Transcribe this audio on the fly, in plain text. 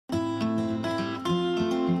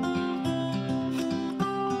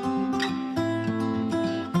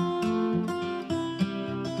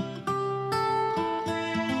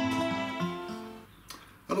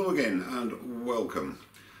Hello again and welcome.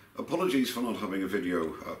 Apologies for not having a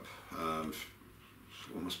video up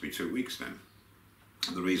for must be 2 weeks now.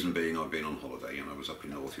 The reason being I've been on holiday and I was up in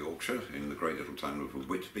North Yorkshire in the great little town of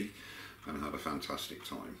Whitby and had a fantastic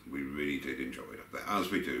time. We really did enjoy it up there,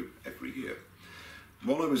 as we do every year.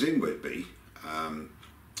 While I was in Whitby,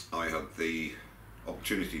 I had the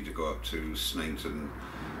opportunity to go up to Snainton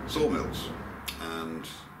sawmills, and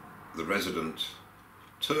the resident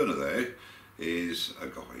turner there is a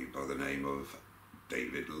guy by the name of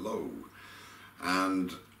David Lowe,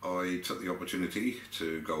 and I took the opportunity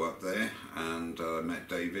to go up there and met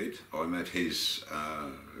David. I met his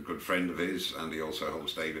a good friend of his, and he also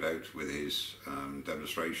helps David out with his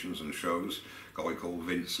demonstrations and shows, a guy called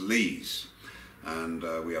Vince Lees, and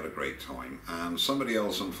we had a great time. And somebody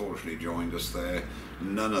else unfortunately joined us there,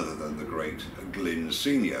 none other than the great Glyn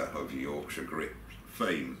Senior of Yorkshire Grit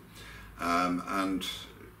fame, and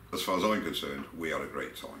as far as I'm concerned, we had a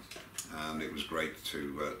great time, and it was great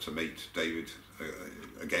to meet David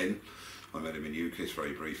again. I met him in UKIS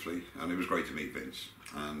very briefly, and it was great to meet Vince.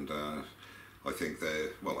 And I think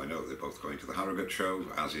I know they're both going to the Harrogate show,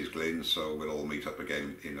 as is Glyn, so we'll all meet up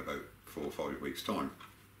again in about 4 or 5 weeks' time.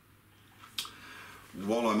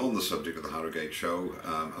 While I'm on the subject of the Harrogate show,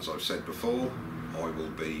 as I've said before, I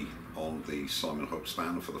will be on the Simon Hook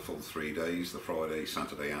stand for the full 3 days, the Friday,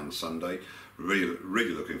 Saturday and Sunday.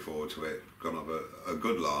 Really looking forward to it. Going to have a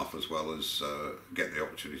good laugh, as well as get the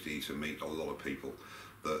opportunity to meet a lot of people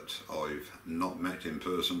that I've not met in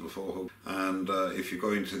person before. And if you're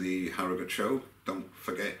going to the Harrogate show, don't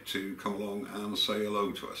forget to come along and say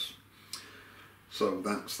hello to us. So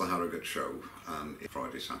that's the Harrogate show,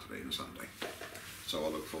 Friday, Saturday and Sunday. So I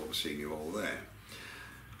look forward to seeing you all there.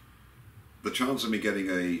 The chance of me getting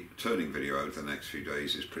a turning video out the next few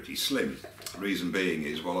days is pretty slim. Reason being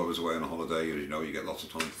is, while I was away on holiday, you know, you get lots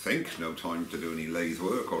of time to think, no time to do any lathe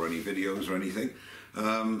work or any videos or anything.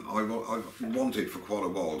 I've wanted for quite a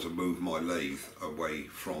while to move my lathe away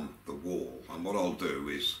from the wall, and what I'll do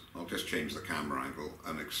is I'll just change the camera angle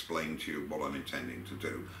and explain to you what I'm intending to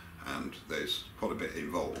do. And there's quite a bit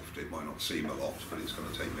involved. It might not seem a lot, but it's going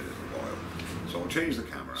to take me a little while. So I'll change the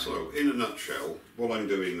camera. So in a nutshell, what I'm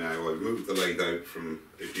doing now, I've moved the lathe out from,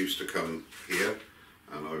 it used to come here,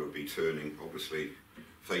 and I will be turning, obviously,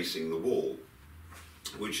 facing the wall,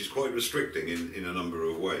 which is quite restricting in a number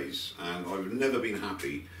of ways. And I've never been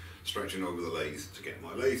happy stretching over the lathe to get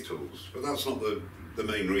my lathe tools, but that's not the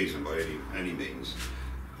main reason by any means.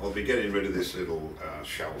 I'll be getting rid of this little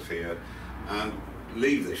shelf here, and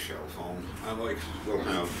leave this shelf on, and I will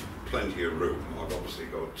have plenty of room. I've obviously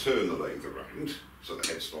got to turn the lathe around, so the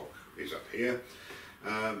headstock is up here.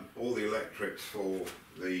 All the electrics for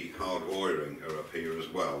the hard wiring are up here as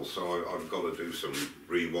well, so I've got to do some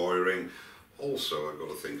rewiring. Also, I've got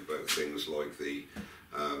to think about things like the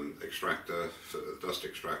extractor, dust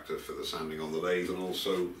extractor for the sanding on the lathe, and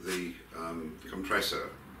also the compressor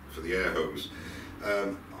for the air hose.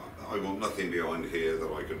 I want nothing behind here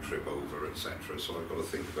that I can trip over, etc. So I've got to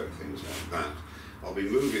think about things like that. I'll be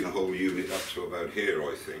moving the whole unit up to about here,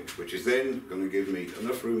 I think, which is then going to give me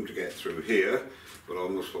enough room to get through here, but I'll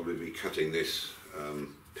most probably be cutting this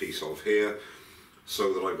piece off here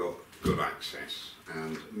so that I've got good access.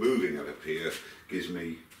 And moving it up here gives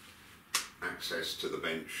me access to the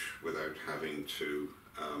bench without having to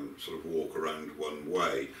sort of walk around one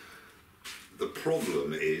way. The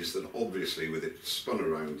problem is that obviously with it spun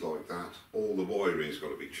around like that, all the wiring's got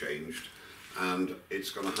to be changed, and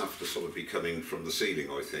it's going to have to sort of be coming from the ceiling,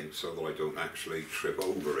 I think, so that I don't actually trip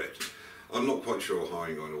over it. I'm not quite sure how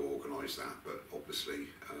I'm going to organise that, but obviously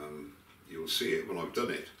you'll see it when I've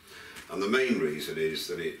done it. And the main reason is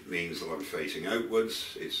that it means that I'm facing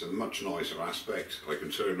outwards. It's a much nicer aspect. I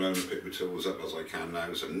can turn around and pick my tools up as I can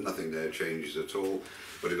now, so nothing there changes at all.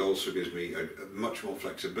 But it also gives me a much more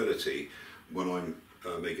flexibility when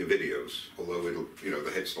I'm making videos. Although it'll, you know,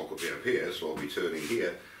 the headstock will be up here, so I'll be turning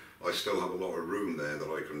here. I still have a lot of room there that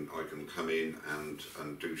I can come in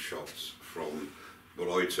and do shots from what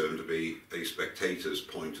I term to be a spectator's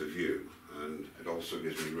point of view. And it also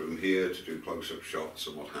gives me room here to do close-up shots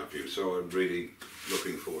and what have you. So I'm really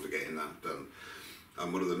looking forward to getting that done.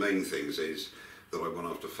 And one of the main things is that I won't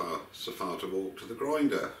have so far to walk to the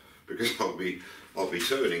grinder, because I'll be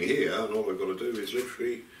turning here, and all I've got to do is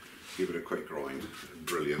literally give it a quick grind.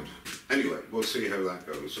 Brilliant. Anyway, we'll see how that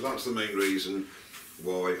goes. So that's the main reason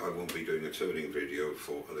why I won't be doing a turning video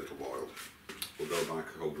for a little while. We'll go back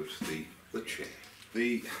over to the chair.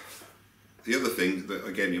 The other thing that,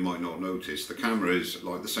 again, you might not notice, the camera is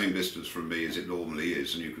like the same distance from me as it normally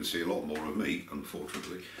is, and you can see a lot more of me,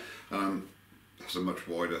 unfortunately. It's a much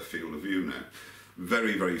wider field of view now.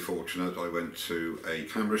 very, very fortunate. I went to a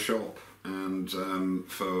camera shop and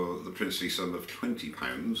for the princely sum of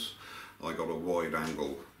 £20 I got a wide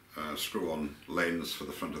angle screw-on lens for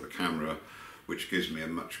the front of the camera, which gives me a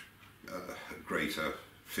much greater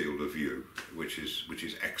field of view, which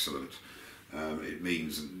is excellent. It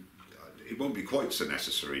means it won't be quite so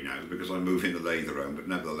necessary now because I'm moving the lathe around, but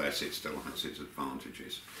nevertheless it still has its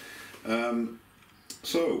advantages.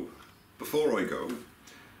 So before I go,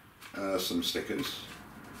 some stickers.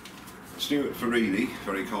 Stuart Farini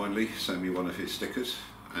very kindly sent me one of his stickers,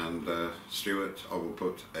 and Stuart, I will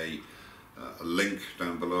put a link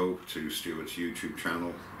down below to Stuart's YouTube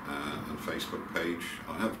channel and Facebook page.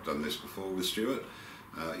 I have done this before with Stuart.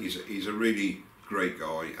 He's a really great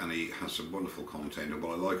guy, and he has some wonderful content, and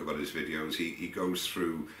what I like about his videos, he goes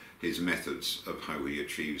through his methods of how he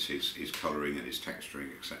achieves his colouring and his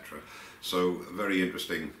texturing, etc. So a very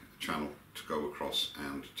interesting channel to go across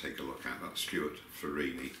and take a look at. That's Stuart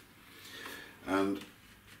Farini. And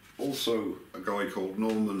also a guy called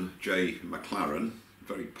Norman J. McLaren,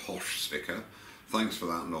 very posh sticker. Thanks for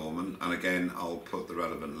that, Norman, and again I'll put the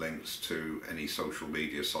relevant links to any social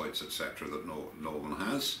media sites, etc. that Norman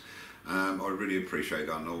has. I really appreciate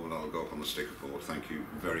that, Norman. I'll go up on the sticker board. Thank you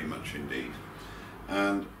very much indeed.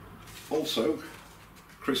 And also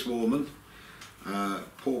Chris Warman,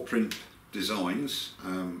 Paw Print Designs,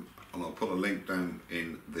 and I'll put a link down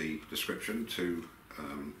in the description to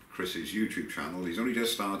Chris's YouTube channel. He's only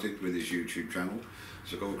just started with his YouTube channel,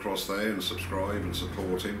 so go across there and subscribe and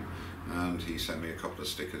support him, and he sent me a couple of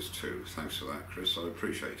stickers too. Thanks for that, Chris, I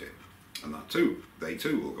appreciate it. And that too, they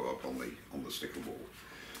too will go up on the sticker wall.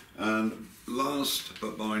 And last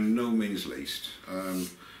but by no means least,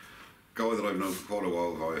 guy that I've known for quite a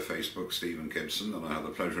while via Facebook, Stephen Gibson, and I had the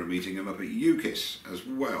pleasure of meeting him up at UKIS as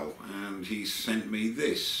well, and he sent me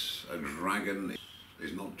this, a dragon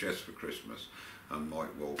is not just for Christmas, and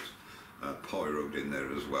Mike Walt pyroed in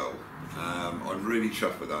there as well. I'm really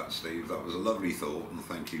chuffed with that, Steve. That was a lovely thought, and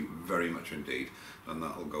thank you very much indeed. And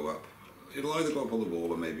that'll go up, it'll either go up on the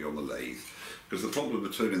wall or maybe on the lathe, because the problem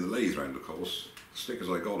with turning the lathe round, of course, the stickers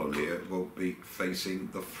I got on here won't be facing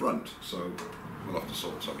the front, so we'll have to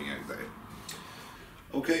sort something out there.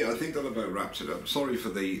 Okay, I think that about wraps it up. Sorry for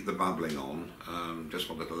the babbling on, just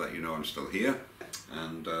wanted to let you know I'm still here,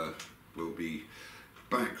 and we'll be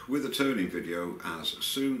back with a turning video as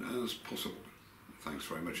soon as possible. Thanks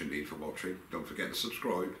very much indeed for watching. Don't forget to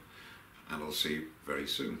subscribe, and I'll see you very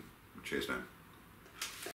soon. Cheers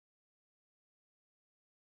now.